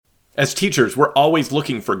As teachers, we're always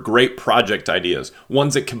looking for great project ideas,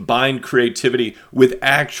 ones that combine creativity with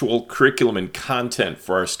actual curriculum and content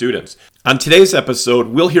for our students. On today's episode,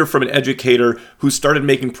 we'll hear from an educator who started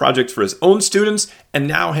making projects for his own students and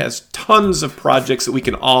now has tons of projects that we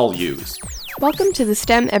can all use. Welcome to the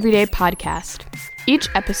STEM Everyday Podcast. Each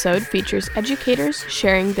episode features educators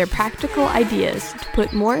sharing their practical ideas to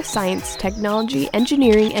put more science, technology,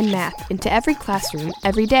 engineering, and math into every classroom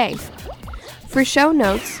every day. For show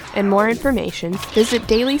notes and more information, visit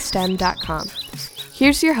dailystem.com.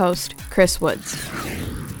 Here's your host, Chris Woods.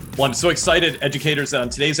 Well, I'm so excited, educators, that on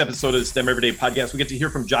today's episode of the STEM Everyday Podcast, we get to hear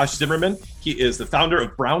from Josh Zimmerman. He is the founder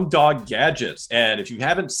of Brown Dog Gadgets. And if you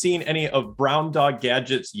haven't seen any of Brown Dog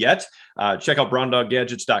Gadgets yet, check out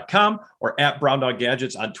browndoggadgets.com or at Brown Dog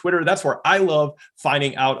Gadgets on Twitter. That's where I love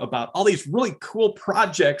finding out about all these really cool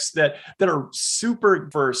projects that are super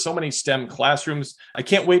for so many STEM classrooms. I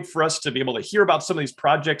can't wait for us to be able to hear about some of these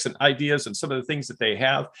projects and ideas and some of the things that they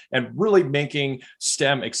have and really making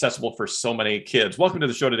STEM accessible for so many kids. Welcome to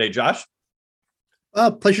the show today, Josh.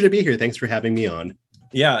 Pleasure to be here. Thanks for having me on.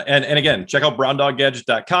 Yeah. And again, check out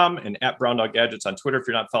browndoggadgets.com and at browndoggadgets on Twitter if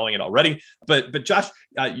you're not following it already. But Josh,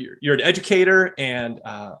 you're an educator, and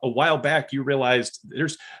a while back you realized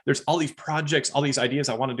there's all these projects, all these ideas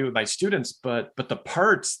I want to do with my students, but the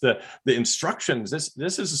parts, the instructions,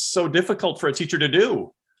 this is so difficult for a teacher to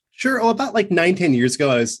do. Sure. About like 9-10 years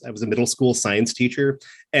ago, I was a middle school science teacher,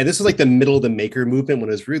 and this was like the middle of the maker movement when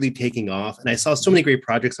it was really taking off. And I saw so many great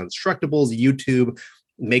projects on Instructables, YouTube,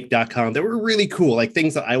 make.com that were really cool, like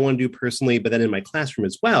things that I want to do personally, but then in my classroom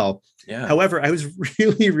as well. Yeah. However, I was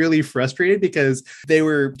really frustrated because they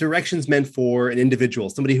were directions meant for an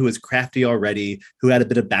individual, somebody who was crafty already, who had a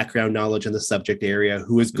bit of background knowledge in the subject area,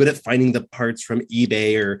 who was good at finding the parts from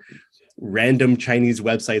eBay or random Chinese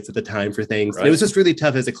websites at the time for things. Right. And it was just really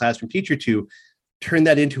tough as a classroom teacher to turn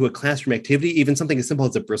that into a classroom activity. Even something as simple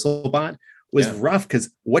as a BristleBot was rough,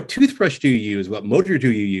 because what toothbrush do you use? What motor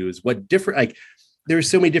do you use? What different, like, there's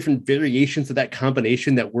so many different variations of that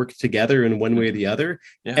combination that work together in one way or the other.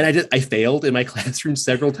 Yeah. And I failed in my classroom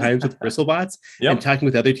several times with BristleBots. And talking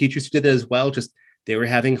with other teachers who did it as well, just they were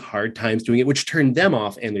having hard times doing it, which turned them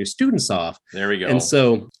off and their students off. There we go. And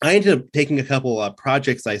so I ended up taking a couple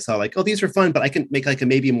projects I saw, like, oh, these are fun, but I can make like a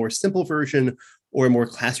maybe a more simple version or a more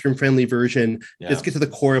classroom friendly version. Just get to the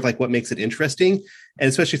core of like what makes it interesting. And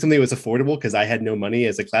especially something that was affordable, because I had no money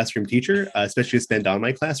as a classroom teacher, especially to spend on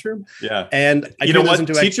my classroom. Yeah. And you know what?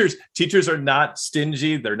 Teachers are not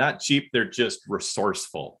stingy. They're not cheap. They're just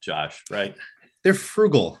resourceful, Josh, right? They're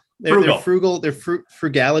frugal. They're frugal. Their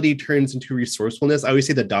frugality turns into resourcefulness. I always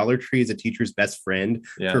say the Dollar Tree is a teacher's best friend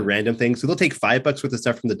for random things. So they'll take $5 worth of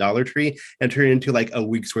stuff from the Dollar Tree and turn it into like a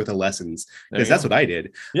week's worth of lessons, because that's what I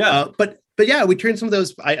did. Yeah. But yeah, we turned some of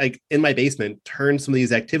those, I in my basement, turned some of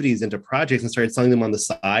these activities into projects and started selling them on the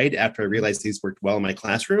side after I realized these worked well in my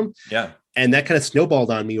classroom. Yeah. And that kind of snowballed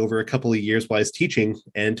on me over a couple of years while I was teaching,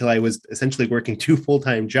 until I was essentially working 2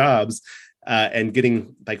 full-time jobs and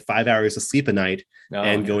getting like 5 hours of sleep a night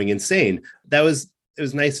going insane. It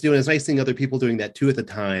was nice to do. And it's nice seeing other people doing that too at the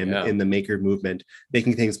time in the maker movement,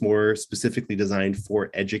 making things more specifically designed for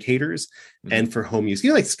educators and for home use. You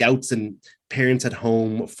know, like scouts and parents at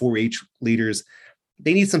home, 4-H leaders,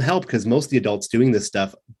 they need some help because most of the adults doing this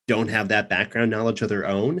stuff don't have that background knowledge of their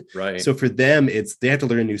own. Right. So for them, they have to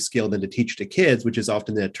learn a new skill then to teach to kids, which is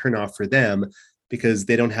often a turnoff for them because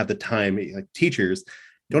they don't have the time, like teachers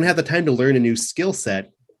don't have the time to learn a new skill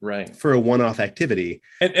set for a one-off activity.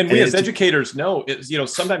 And we as educators know,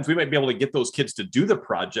 sometimes we might be able to get those kids to do the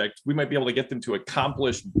project. We might be able to get them to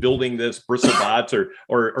accomplish building this BristleBot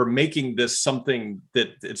or making this something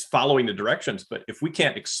that it's following the directions. But if we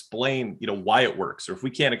can't explain, why it works, or if we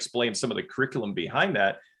can't explain some of the curriculum behind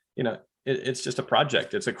that, it's just a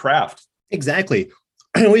project. It's a craft. Exactly.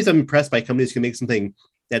 I always am impressed by companies who can make something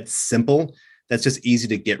that's simple, that's just easy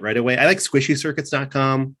to get right away. I like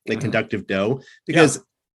squishycircuits.com, like conductive dough, because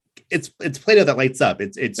it's Play-Doh that lights up.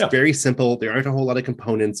 It's very simple. There aren't a whole lot of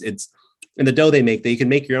components. And the dough they make, you can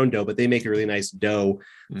make your own dough, but they make a really nice dough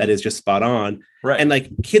that is just spot on. Right. And like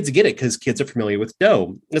kids get it because kids are familiar with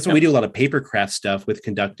dough. That's why we do a lot of paper craft stuff with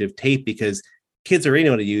conductive tape, because kids already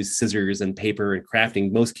know how to use scissors and paper and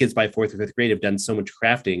crafting. Most kids by 4th or 5th grade have done so much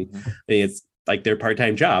crafting. It's like their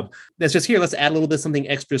part-time job. That's just here. Let's add a little bit of something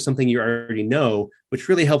extra, something you already know, which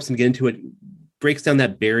really helps them get into it, breaks down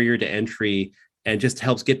that barrier to entry, and just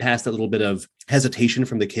helps get past that little bit of hesitation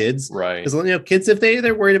from the kids. Right. Because kids, if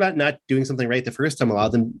they're worried about not doing something right the first time, a lot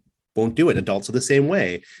of them won't do it. Adults are the same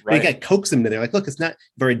way. Right. But you got to coax them in. They're like, look, it's not,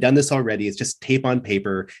 I've already done this already. It's just tape on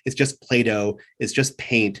paper. It's just Play-Doh. It's just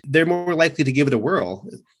paint. They're more likely to give it a whirl.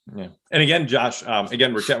 Yeah. And again, Josh, we're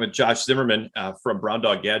chatting with Josh Zimmerman from Brown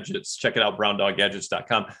Dog Gadgets. Check it out,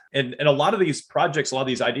 browndoggadgets.com. And a lot of these projects, a lot of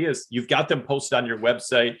these ideas, you've got them posted on your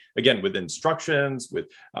website, again, with instructions, with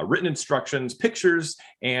written instructions, pictures,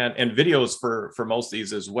 and videos for most of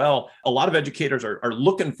these as well. A lot of educators are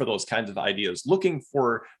looking for those kinds of ideas, looking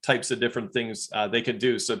for types of different things they can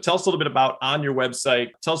do. So tell us a little bit about on your website.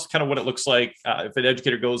 Tell us kind of what it looks like if an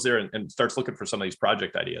educator goes there and starts looking for some of these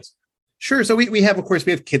project ideas. Sure. So we have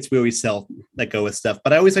kits we always sell that go with stuff,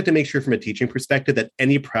 but I always like to make sure from a teaching perspective that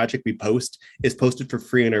any project we post is posted for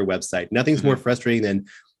free on our website. Nothing's more frustrating than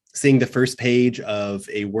seeing the first page of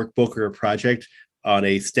a workbook or a project on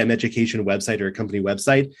a STEM education website or a company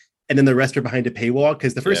website, and then the rest are behind a paywall,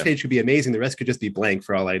 because the first page could be amazing. The rest could just be blank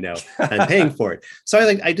for all I know. I'm paying for it. So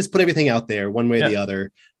I just put everything out there one way or the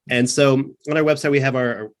other. And so on our website, we have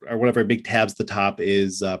our one of our big tabs at the top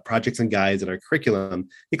is projects and guides and our curriculum.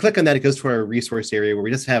 You click on that, it goes to our resource area where we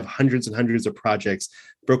just have hundreds and hundreds of projects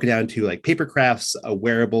broken down to like paper crafts,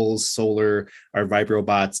 wearables, solar, our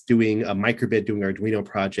vibrobots, doing a microbit, doing Arduino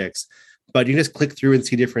projects. But you just click through and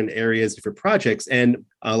see different areas, different projects. And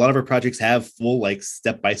a lot of our projects have full like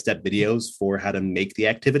step-by-step videos for how to make the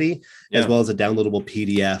activity, as well as a downloadable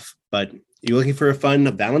PDF. But you're looking for a fun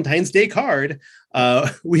Valentine's Day card,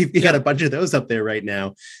 we've got a bunch of those up there right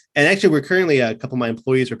now. And actually, we're currently, a couple of my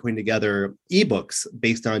employees are putting together ebooks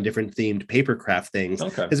based on different themed paper craft things.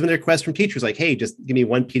 Okay. There's been a request from teachers like, hey, just give me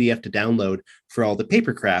one PDF to download for all the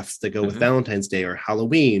paper crafts that go with Valentine's Day or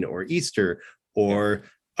Halloween or Easter or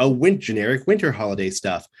generic winter holiday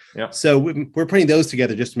stuff. Yeah. So we're putting those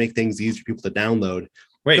together just to make things easier for people to download.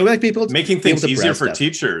 Wait, so like people making things easier for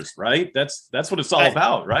teachers, right? That's what it's all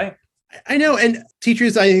about, right? I know. And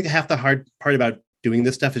teachers, I think half the hard part about doing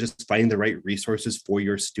this stuff is just finding the right resources for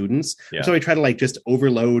your students. Yeah. So I try to like just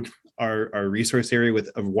overload our resource area with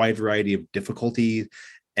a wide variety of difficulty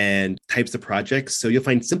and types of projects. So you'll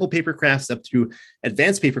find simple paper crafts up to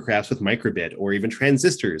advanced paper crafts with microbit or even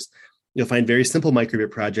transistors. You'll find very simple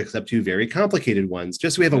microbit projects up to very complicated ones,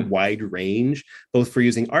 just so we have a wide range, both for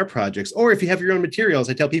using our projects, or if you have your own materials.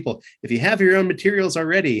 I tell people, if you have your own materials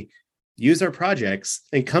already, use our projects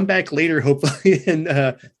and come back later, hopefully,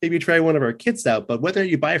 and maybe try one of our kits out. But whether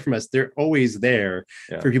you buy from us, they're always there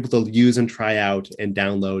for people to use and try out and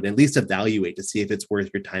download, and at least evaluate to see if it's worth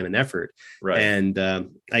your time and effort. Right.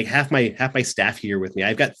 And like half my staff here with me.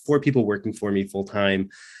 I've got 4 people working for me full time,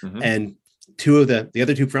 and 2 of the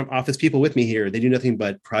other 2 front office people with me here, they do nothing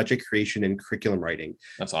but project creation and curriculum writing.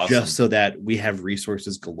 That's awesome. Just so that we have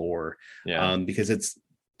resources galore. Yeah. Because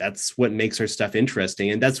that's what makes our stuff interesting.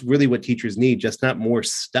 And that's really what teachers need, just not more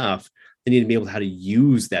stuff. They need to be able to how to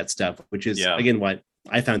use that stuff, which is, again, what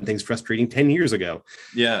I found things frustrating 10 years ago.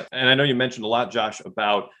 Yeah. And I know you mentioned a lot, Josh,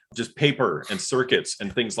 about just paper and circuits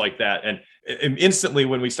and things like that. And instantly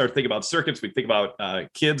when we start thinking about circuits, we think about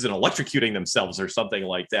kids and electrocuting themselves or something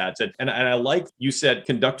like that. And I like you said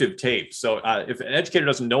conductive tape. So if an educator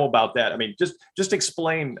doesn't know about that, I mean, just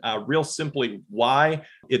explain real simply why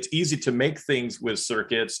it's easy to make things with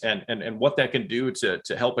circuits and what that can do to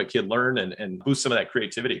help a kid learn and boost some of that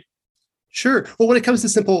creativity. Sure. Well, when it comes to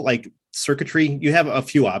simple like circuitry, you have a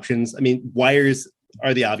few options. I mean, wires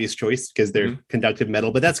are the obvious choice because they're conductive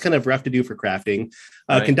metal, but that's kind of rough to do for crafting.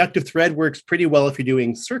 Right. Conductive thread works pretty well if you're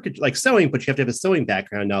doing circuit like sewing, but you have to have a sewing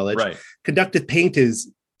background knowledge. Right. Conductive paint is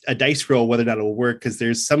a dice roll whether or not it'll work, because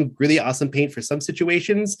there's some really awesome paint for some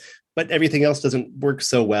situations, but everything else doesn't work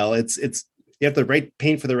so well. It's you have the right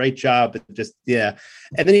paint for the right job. And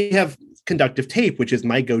then you have conductive tape, which is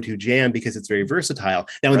my go-to jam because it's very versatile.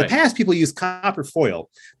 Now, in the past, people use copper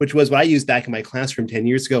foil, which was what I used back in my classroom 10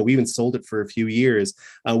 years ago. We even sold it for a few years.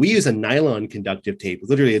 We use a nylon conductive tape.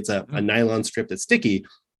 Literally, it's a nylon strip that's sticky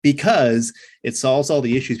because it solves all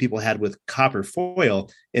the issues people had with copper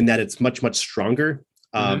foil in that it's much, much stronger.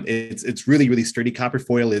 It's really, really sturdy. Copper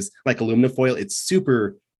foil is like aluminum foil. It's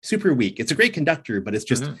super, super weak. It's a great conductor, but it's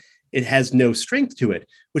just... it has no strength to it,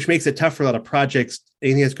 which makes it tough for a lot of projects.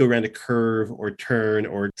 Anything has to go around a curve or turn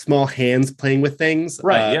or small hands playing with things.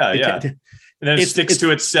 Right. And then it sticks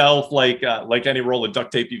to itself like any roll of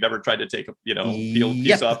duct tape you've ever tried to take a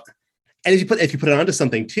piece off. And if you put it onto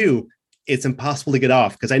something too, it's impossible to get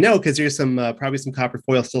off. Because there's some probably some copper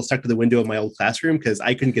foil still stuck to the window of my old classroom because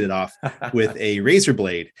I couldn't get it off with a razor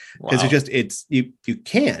blade because you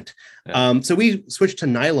can't. So we switched to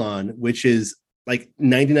nylon, which is like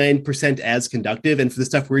 99% as conductive. And for the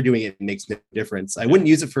stuff we're doing, it makes no difference. I wouldn't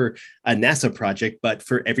use it for a NASA project, but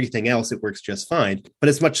for everything else, it works just fine. But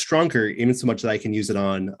it's much stronger, even so much that I can use it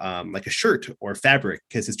on like a shirt or fabric,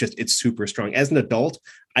 because it's super strong. As an adult,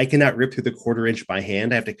 I cannot rip through the 1/4 inch by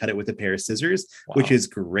hand. I have to cut it with a pair of scissors, which is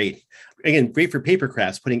great. Again, great for paper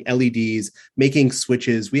crafts, putting LEDs, making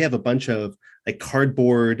switches. We have a bunch of like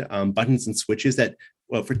cardboard buttons and switches that,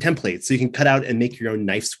 well, for templates. So you can cut out and make your own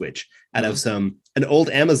knife switch out of an old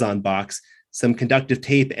Amazon box, some conductive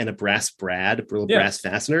tape and a brass brad, a little brass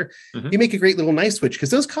fastener. You make a great little knife switch, because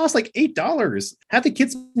those cost like $8. Have the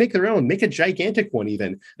kids make their own, make a gigantic one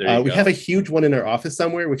even. We have a huge one in our office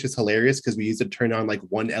somewhere, which is hilarious because we use it to turn on like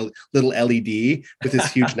one little LED with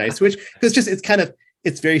this huge knife switch. Because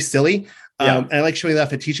it's very silly. And I like showing that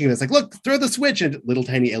off and teaching them. It's like, look, throw the switch, and little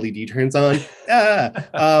tiny LED turns on.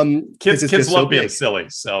 Kids love being silly,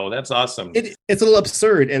 so that's awesome. It's a little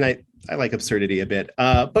absurd, and I like absurdity a bit.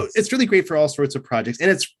 But it's really great for all sorts of projects, and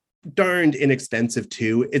it's darned inexpensive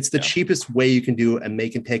too. It's the cheapest way you can do a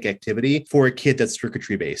make and take activity for a kid that's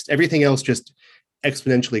circuitry based. Everything else just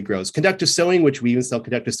exponentially grows. Conductive sewing, which we even sell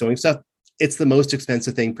conductive sewing stuff, it's the most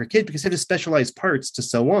expensive thing per kid because they have specialized parts to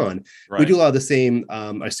sew on. Right. We do a lot of the same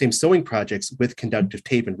sewing projects with conductive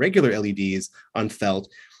tape and regular LEDs on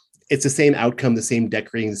felt. It's the same outcome, the same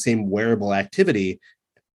decorating, the same wearable activity,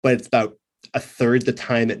 but it's about a third the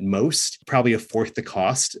time at most, probably a fourth the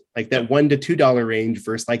cost, like that $1 to $2 range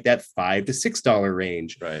versus like that $5 to $6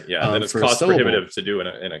 range. Right. Yeah. And then it's cost prohibitive to do in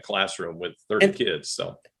a classroom with 30 kids.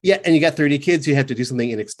 So yeah. And you got 30 kids, you have to do something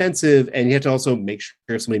inexpensive, and you have to also make sure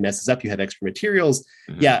if somebody messes up, you have extra materials.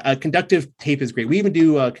 Conductive tape is great. We even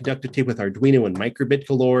do conductive tape with Arduino and Microbit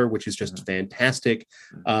Galore, which is just fantastic.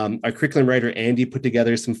 Our curriculum writer, Andy, put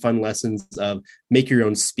together some fun lessons of make your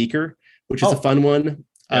own speaker, which is a fun one.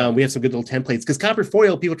 We have some good little templates, because copper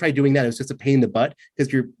foil, people try doing that. It was just a pain in the butt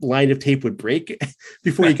because your line of tape would break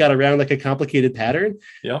before you got around like a complicated pattern.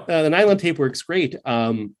 The nylon tape works great.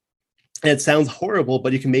 And it sounds horrible,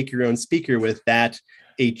 but you can make your own speaker with that,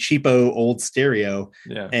 a cheapo old stereo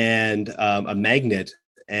and a magnet.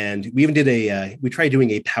 And we even did we tried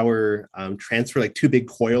doing a power transfer, like 2 big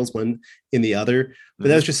coils, one in the other, but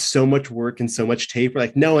that was just so much work and so much tape. We're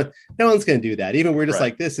like, no one's going to do that. Even we're just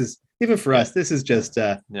like, this is, even for us, this is just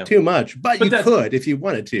too much, but you could if you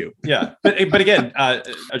wanted to. But again,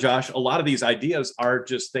 Josh, a lot of these ideas are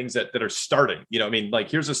just things that are starting. I mean, like,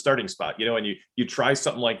 here's a starting spot, and you try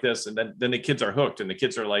something like this, and then the kids are hooked, and the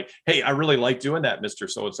kids are like, hey, I really like doing that, Mr.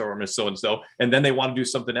 So-and-so or Miss So-and-so. And then they want to do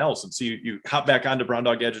something else. And so you hop back onto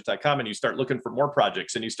browndoggadgets.com and you start looking for more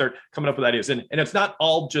projects, and you start coming up with ideas. And it's not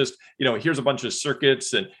all just, here's a bunch of circuits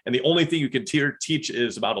and the only thing you can teach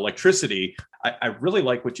is about electricity. I really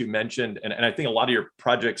like what you mentioned. And I think a lot of your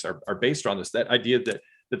projects are based on this, that idea that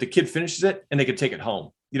the kid finishes it and they can take it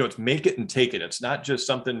home. It's make it and take it. It's not just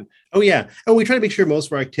something. Oh, yeah. And we try to make sure most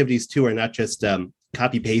of our activities too are not just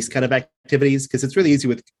copy paste kind of activities, because it's really easy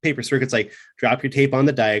with paper circuits, like drop your tape on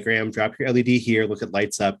the diagram, drop your LED here, look at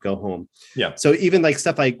lights up, go home. So even like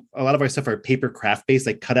stuff like a lot of our stuff are paper craft based,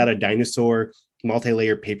 like cut out a dinosaur,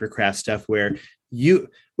 multi-layer paper craft stuff where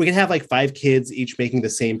we can have like 5 kids each making the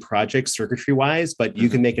same project circuitry wise, but you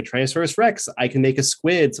can make a Tyrannosaurus Rex. I can make a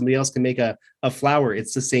squid. Somebody else can make a flower.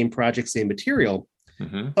 It's the same project, same material,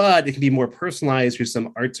 but it can be more personalized. There's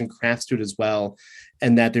some arts and crafts to it as well.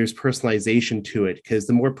 And that there's personalization to it, because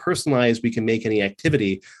the more personalized we can make any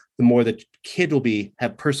activity, the more the kid will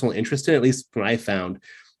have personal interest in it, at least what I found.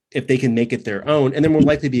 If they can make it their own, and they're more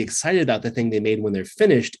likely to be excited about the thing they made when they're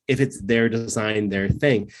finished, if it's their design, their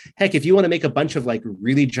thing. Heck, if you want to make a bunch of like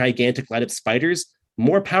really gigantic light up spiders,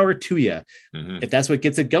 more power to you. If that's what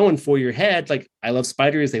gets it going for your head, like, I love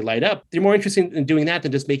spiders, they light up. They're more interested in doing that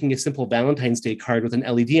than just making a simple Valentine's Day card with an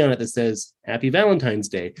LED on it that says Happy Valentine's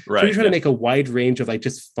Day. So you're trying to make a wide range of like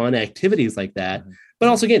just fun activities like that. But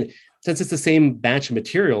also, again, since it's the same batch of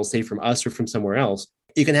materials, say from us or from somewhere else,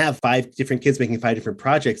 you can have 5 different kids making 5 different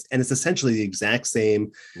projects, and it's essentially the exact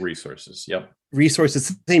same resources. Resources,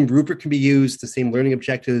 the same rubric can be used, the same learning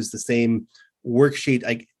objectives, the same worksheet,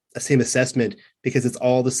 like the same assessment, because it's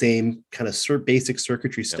all the same kind of basic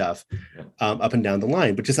circuitry stuff up and down the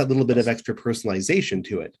line, but just that little bit of extra personalization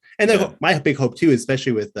to it. And then my big hope too,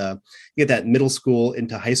 especially with you get that middle school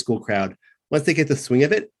into high school crowd, once they get the swing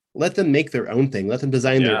of it, let them make their own thing, let them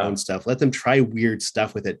design their own stuff, let them try weird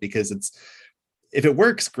stuff with it, because if it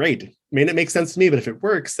works, great. I mean, it makes sense to me, but if it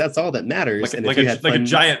works, that's all that matters. Like a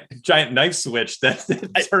giant knife switch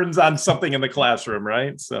that turns on something in the classroom,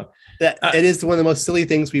 right? So it is one of the most silly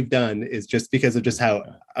things we've done, is just because of just how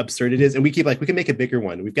absurd it is. And we keep we can make a bigger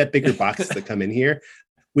one. We've got bigger boxes that come in here.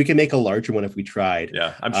 We can make a larger one if we tried.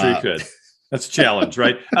 Yeah, I'm sure you could. That's a challenge,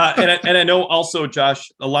 right? And I know also,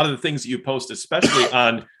 Josh, a lot of the things that you post, especially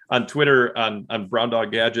on Twitter, on Brown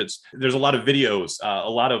Dog Gadgets, there's a lot of videos, a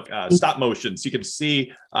lot of stop motions. You can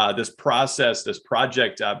see this process, this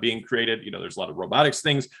project being created. You know, there's a lot of robotics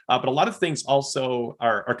things, but a lot of things also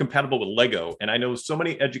are compatible with Lego. And I know so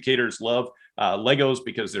many educators love Legos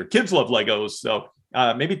because their kids love Legos. So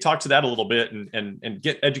maybe talk to that a little bit and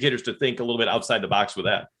get educators to think a little bit outside the box with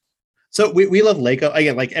that. So we love Lego.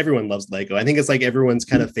 Again, like everyone loves Lego. I think it's like everyone's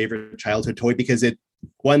kind of favorite childhood toy because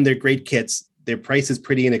they're great kits. Their price is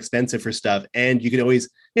pretty inexpensive for stuff. And you can always,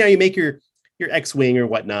 you make your X-Wing or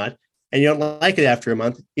whatnot, and you don't like it after a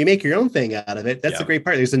month. You make your own thing out of it. That's the great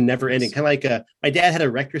part. There's a never ending, kind of like my dad had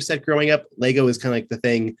a Rector set growing up. Lego is kind of like the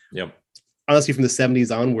thing, honestly, from the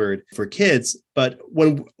 70s onward for kids. But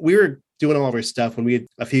when we were doing all of our stuff, when we had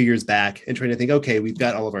a few years back and trying to think, okay, we've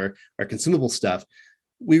got all of our consumable stuff.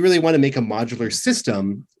 We really want to make a modular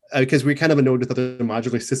system because we're kind of annoyed with other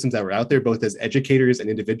modular systems that were out there, both as educators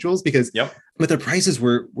and individuals, because but the prices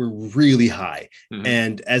were really high. Mm-hmm.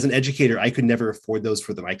 And as an educator, I could never afford those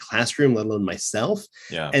for my classroom, let alone myself.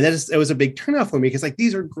 And that was a big turnoff for me because like,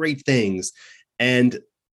 these are great things. And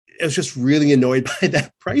I was just really annoyed by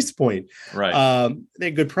that price point. Right.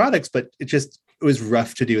 They're good products, but it was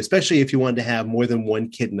rough to do, especially if you wanted to have more than one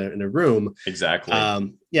kid in a room. Exactly.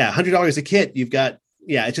 $100 a kit, you've got,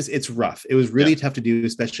 it's rough. It was really tough to do,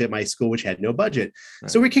 especially at my school, which had no budget. Right.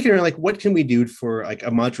 So we're kicking around like, what can we do for like a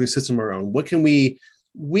modular system of our own? What can we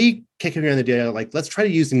kicking around the idea like, let's try to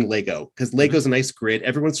using Lego because Lego's a nice grid.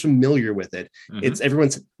 Everyone's familiar with it.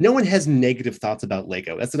 No one has negative thoughts about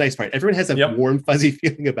Lego. That's the nice part. Everyone has a warm, fuzzy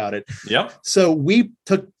feeling about it. So we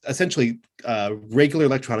took essentially regular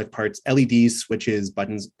electronic parts, LEDs, switches,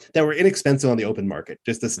 buttons that were inexpensive on the open market,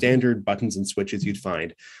 just the standard buttons and switches you'd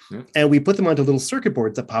find. And we put them onto little circuit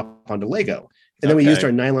boards that pop onto Lego. And then we used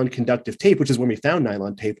our nylon conductive tape, which is when we found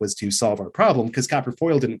nylon tape was to solve our problem because copper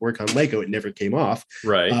foil didn't work on Lego. It never came off.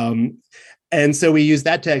 Right. And so we used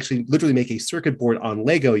that to actually literally make a circuit board on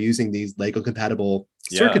Lego using these Lego compatible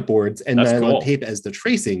circuit boards and nylon tape as the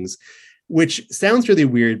tracings, which sounds really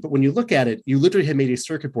weird. But when you look at it, you literally have made a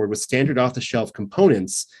circuit board with standard off the shelf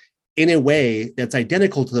components in a way that's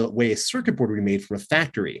identical to the way a circuit board would be made from a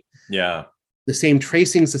factory. Yeah. The same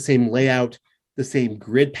tracings, the same layout, the same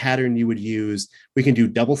grid pattern you would use. We can do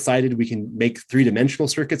double-sided. We can make three-dimensional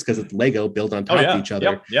circuits because it's Lego built on top of each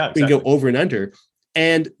other. Exactly. We can go over and under.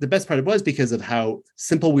 And the best part was because of how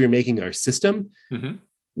simple we were making our system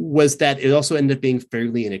was that it also ended up being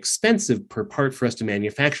fairly inexpensive per part for us to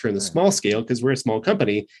manufacture in the small scale because we're a small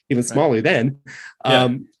company, even smaller then.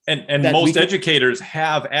 And most educators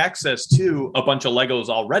have access to a bunch of Legos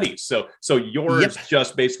already. So yours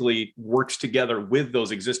just basically works together with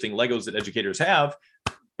those existing Legos that educators have.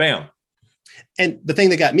 Bam. And the thing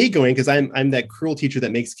that got me going, because I'm that cruel teacher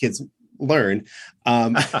that makes kids learn.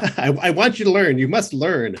 I want you to learn. You must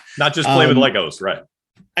learn. Not just play with Legos, right?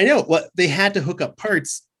 I know. Well, they had to hook up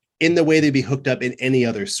parts in the way they'd be hooked up in any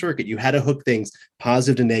other circuit. You had to hook things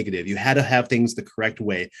positive to negative. You had to have things the correct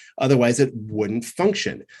way. Otherwise, it wouldn't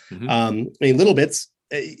function. Little bits,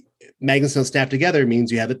 magnets don't snap together means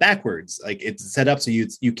you have it backwards. Like it's set up so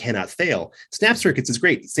you cannot fail. Snap circuits is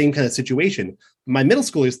great. Same kind of situation. My middle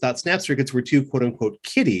schoolers thought snap circuits were too quote unquote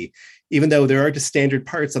kiddie, even though there are just standard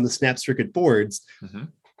parts on the snap circuit boards.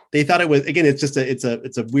 They thought it was, again,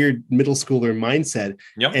 it's a weird middle schooler mindset.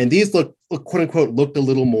 And these look quote unquote looked a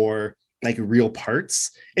little more like real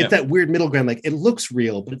parts. It's that weird middle ground. Like it looks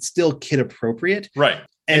real, but it's still kid appropriate. Right.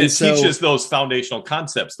 And it teaches those foundational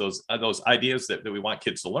concepts, those ideas that we want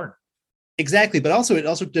kids to learn. Exactly. But also, it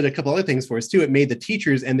also did a couple other things for us too. It made the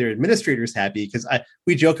teachers and their administrators happy because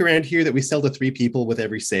we joke around here that we sell to 3 people with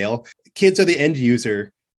every sale. Kids are the end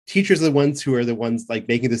user. Teachers are the ones who are the ones like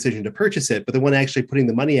making the decision to purchase it, but the one actually putting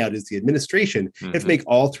the money out is the administration. You have to make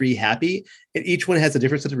all 3 happy. And each one has a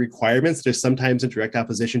different set of requirements that are sometimes in direct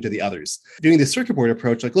opposition to the others. Doing the circuit board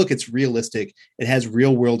approach, like, look, it's realistic. It has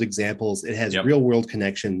real world examples. It has real world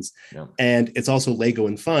connections. And it's also Lego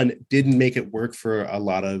and fun. Didn't make it work for a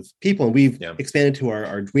lot of people. And we've expanded to our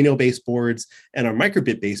Arduino based boards and our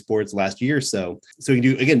microbit based boards last year or so. So you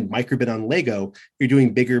can do, again, microbit on Lego. You're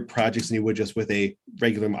doing bigger projects than you would just with a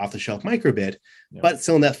regular off-the-shelf microbit, but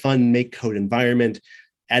still in that fun make code environment,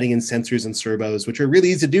 adding in sensors and servos, which are really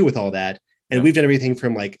easy to do with all that. And we've done everything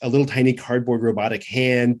from like a little tiny cardboard robotic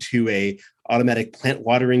hand to a automatic plant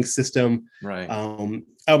watering system. Right.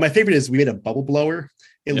 My favorite is we made a bubble blower.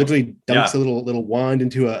 It literally dumps a little wand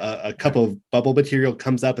into a cup of bubble material,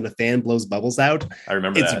 comes up and a fan blows bubbles out. I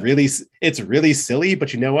remember it's really silly,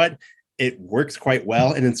 but you know what? It works quite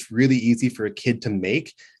well. And it's really easy for a kid to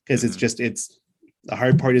make because it's the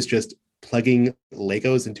hard part is just plugging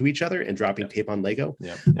Legos into each other and dropping tape on Lego.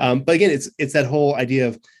 Yeah. But again, it's that whole idea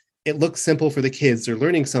of it looks simple for the kids. They're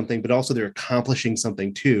learning something, but also they're accomplishing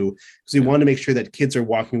something too. Because we want to make sure that kids are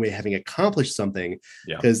walking away having accomplished something.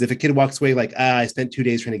 Because if a kid walks away like, I spent 2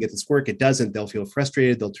 days trying to get this work, it doesn't, they'll feel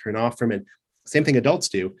frustrated. They'll turn off from it. Same thing adults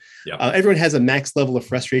do. Everyone has a max level of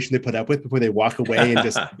frustration they put up with before they walk away and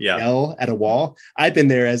just yell at a wall. I've been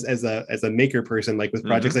there as a maker person, like with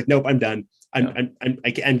projects, like, nope, I'm done.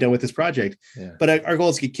 I'm done with this project. But our goal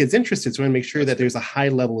is to get kids interested. So we want to make sure that there's a high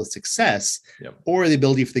level of success or the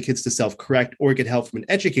ability for the kids to self-correct or get help from an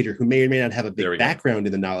educator who may or may not have a big background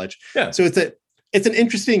in the knowledge. So it's an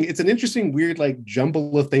interesting, weird, like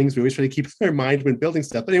jumble of things we always try to keep in our mind when building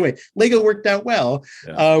stuff. But anyway, Lego worked out well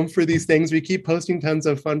for these things. We keep posting tons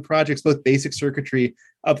of fun projects, both basic circuitry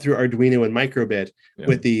up through Arduino and Microbit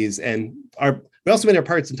with these. And we also made our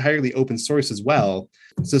parts entirely open source as well.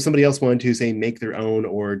 So somebody else wanted to say make their own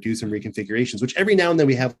or do some reconfigurations, which every now and then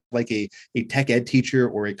we have like a tech ed teacher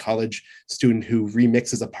or a college student who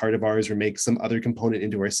remixes a part of ours or makes some other component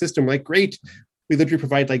into our system. We're like, great. We literally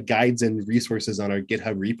provide like guides and resources on our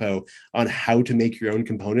GitHub repo on how to make your own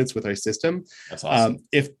components with our system. That's awesome.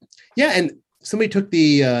 And somebody took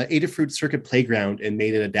the Adafruit Circuit Playground and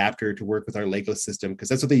made an adapter to work with our Lego system because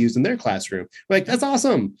that's what they used in their classroom. We're like, that's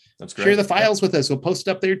awesome. That's great. Share the files with us. We'll post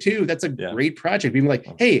it up there too. That's a great project. Being like,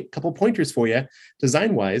 hey, a couple pointers for you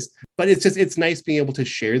design wise. But it's nice being able to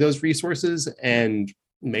share those resources and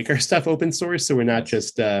make our stuff open source. So we're not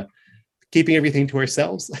just keeping everything to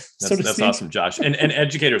ourselves. That's awesome, Josh. And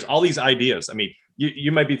educators, all these ideas. I mean,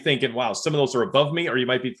 you might be thinking, wow, some of those are above me, or you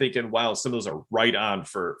might be thinking, wow, some of those are right on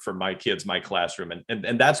for my kids, my classroom.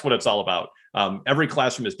 And that's what it's all about. Every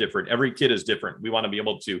classroom is different. Every kid is different. We want to be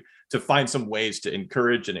able to find some ways to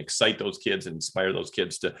encourage and excite those kids and inspire those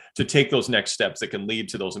kids to take those next steps that can lead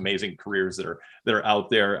to those amazing careers that are out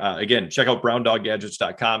there. Again, check out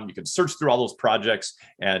browndoggadgets.com. You can search through all those projects.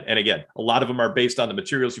 And again, a lot of them are based on the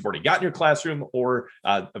materials you've already got in your classroom, or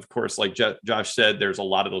of course, like Josh said, there's a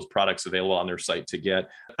lot of those products available on their site to get.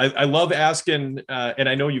 I love asking, and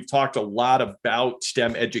I know you've talked a lot about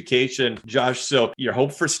STEM education, Josh. So your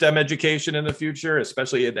hope for STEM education in the future,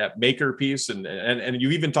 especially in that maker piece, and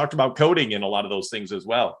you even talked about coding in a lot of those things as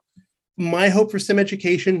well. My hope for STEM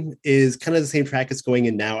education is kind of the same track it's going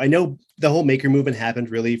in now. I know the whole maker movement happened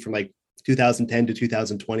really from like 2010 to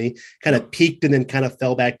 2020, kind of peaked and then kind of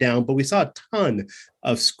fell back down. But we saw a ton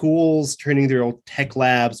of schools turning their old tech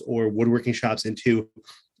labs or woodworking shops into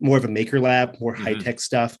more of a maker lab, more high-tech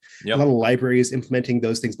stuff. A lot of libraries implementing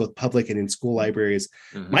those things, both public and in school libraries.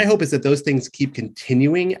 My hope is that those things keep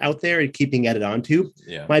continuing out there and keeping added onto.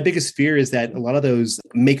 My biggest fear is that a lot of those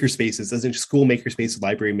maker spaces, as in school maker spaces,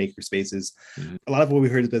 library maker spaces, a lot of what we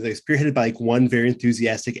heard is that they're spearheaded by like one very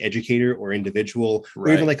enthusiastic educator or individual, or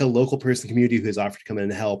even like a local person community who has offered to come in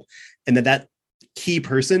and help. And that key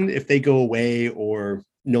person, if they go away or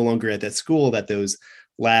no longer at that school, that those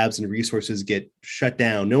labs and resources get shut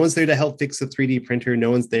down. No one's there to help fix the 3D printer.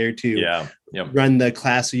 No one's there to run the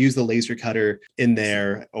class or use the laser cutter in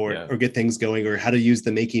there or get things going, or how to use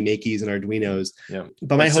the Makeys and Arduinos.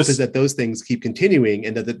 But my hope is that those things keep continuing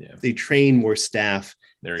and that they train more staff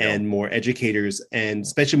and more educators, and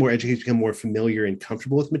especially more educators become more familiar and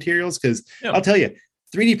comfortable with materials. Because I'll tell you,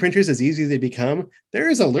 3D printers, as easy as they become, there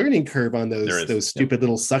is a learning curve on those stupid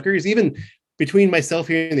little suckers. Even between myself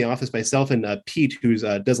here in the office, myself and Pete, who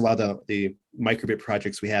does a lot of the Microbit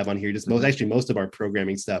projects we have on here, just most of our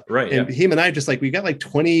programming stuff. And him and I just like, we've got like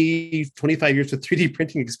 20, 25 years of 3D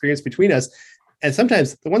printing experience between us. And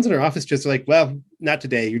sometimes the ones in our office just are like, well, not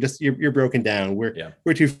today. You're broken down. We're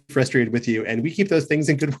too frustrated with you. And we keep those things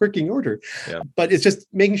in good working order. But it's just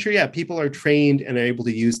making sure, people are trained and are able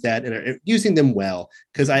to use that and are using them well.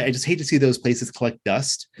 Because I just hate to see those places collect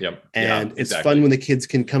dust. And it's fun when the kids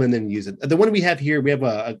can come in and use it. The one we have here, we have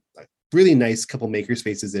a really nice couple maker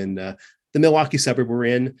spaces in the Milwaukee suburb we're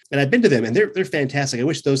in. And I've been to them and they're fantastic. I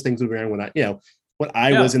wish those things would be around when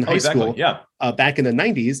I was in high school back in the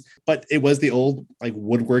 90s, but it was the old like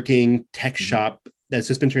woodworking tech shop that's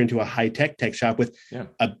just been turned into a high-tech tech shop with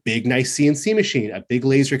a big, nice CNC machine, a big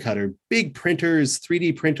laser cutter, big printers,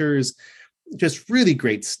 3D printers, just really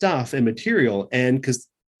great stuff and material. And because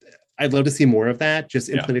I'd love to see more of that just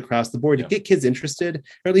implemented across the board to get kids interested,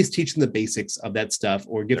 or at least teach them the basics of that stuff,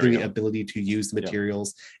 or give them the ability to use the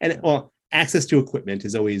materials. And access to equipment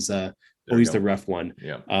is always the rough one.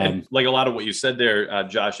 And like a lot of what you said there,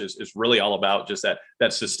 Josh, is really all about just that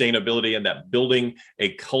sustainability and that building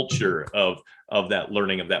a culture of of that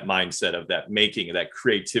learning, of that mindset, of that making, of that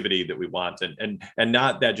creativity that we want, and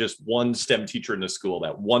not that just one STEM teacher in the school,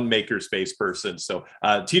 that one makerspace person. So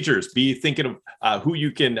teachers, be thinking of who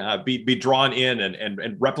you can be drawn in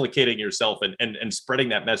and replicating yourself and spreading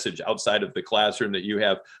that message outside of the classroom that you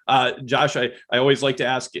have. Josh, I always like to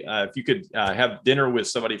ask if you could have dinner with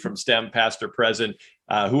somebody from STEM, past or present,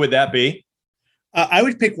 who would that be? I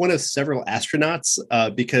would pick one of several astronauts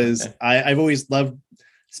because I've always loved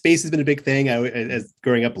space. Has been a big thing. As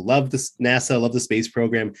growing up, loved NASA, loved the space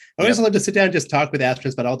program. I always love to sit down and just talk with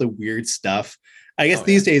astronauts about all the weird stuff. I guess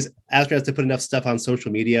these days, astronauts have put enough stuff on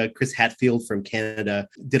social media. Chris Hadfield from Canada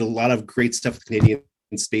did a lot of great stuff with the Canadian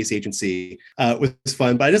Space Agency. It was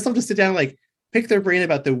fun, but I just love to sit down and like pick their brain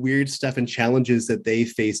about the weird stuff and challenges that they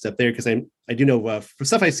faced up there. Because I do know from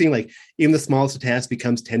stuff I've seen, like even the smallest of tasks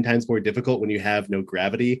becomes 10 times more difficult when you have no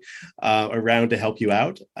gravity around to help you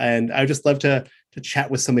out. And I would just love to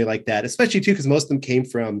chat with somebody like that, especially too, because most of them came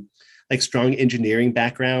from like strong engineering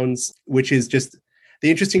backgrounds, which is just the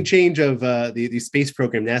interesting change of the space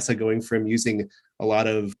program, NASA going from using a lot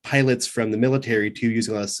of pilots from the military to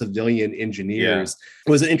using a lot of civilian engineers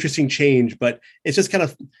was an interesting change, but it's just kind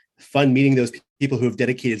of fun meeting those people who have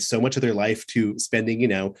dedicated so much of their life to spending,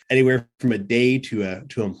 anywhere from a day to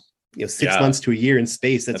 6 months to a year in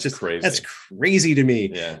space. That's just crazy. That's crazy to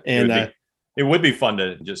me. Yeah. And it would be fun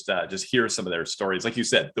to just hear some of their stories. Like you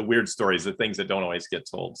said, the weird stories, the things that don't always get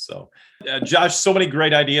told. So Josh, so many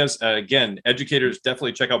great ideas. Again, educators,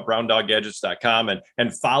 definitely check out browndoggadgets.com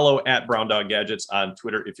and follow at browndoggadgets on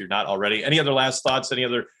Twitter if you're not already. Any other last thoughts? Any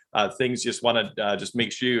other things you just want to just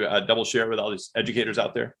make sure you double share with all these educators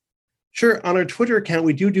out there? Sure. On our Twitter account,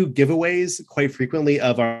 we do giveaways quite frequently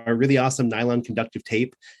of our really awesome nylon conductive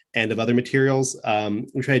tape and of other materials.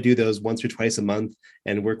 We try to do those once or twice a month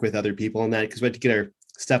and work with other people on that because we have to get our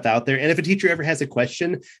stuff out there. And if a teacher ever has a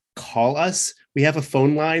question, call us. We have a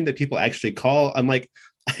phone line that people actually call.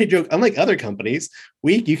 I joke, unlike other companies,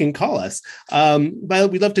 you can call us.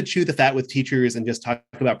 But we love to chew the fat with teachers and just talk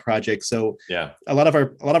about projects. So a lot of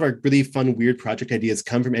our really fun, weird project ideas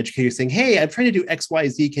come from educators saying, "Hey, I'm trying to do X, Y,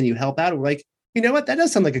 Z. Can you help out?" And we're like, you know what? That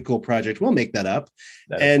does sound like a cool project. We'll make that up.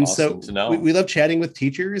 And awesome so we love chatting with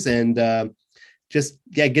teachers and just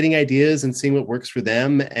getting ideas and seeing what works for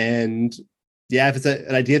them. And if it's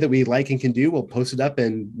an idea that we like and can do, we'll post it up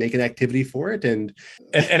and make an activity for it. And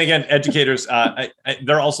again, educators,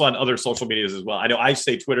 they're also on other social medias as well. I know I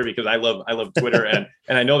say Twitter because I love Twitter, and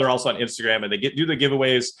I know they're also on Instagram, and they do the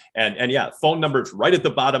giveaways. And phone numbers right at the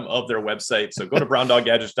bottom of their website. So go to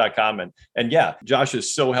browndoggadgets.com and Josh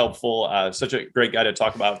is so helpful. Such a great guy to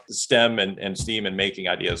talk about STEM and STEAM and making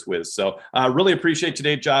ideas with. So really appreciate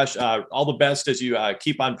today, Josh. All the best as you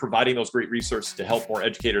keep on providing those great resources to help more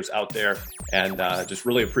educators out there. And just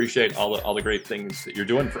really appreciate all the great things that you're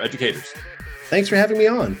doing for educators. Thanks for having me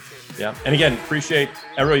on. Yeah. And again, appreciate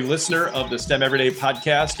every listener of the STEM Everyday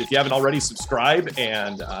podcast. If you haven't already, subscribe.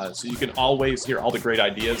 And so you can always hear all the great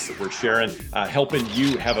ideas that we're sharing, helping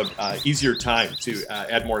you have an easier time to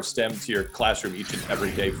add more STEM to your classroom each and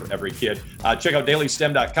every day for every kid. Check out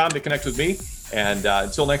dailystem.com to connect with me. And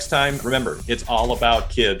until next time, remember, it's all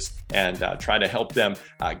about kids and trying to help them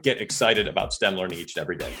get excited about STEM learning each and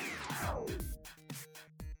every day.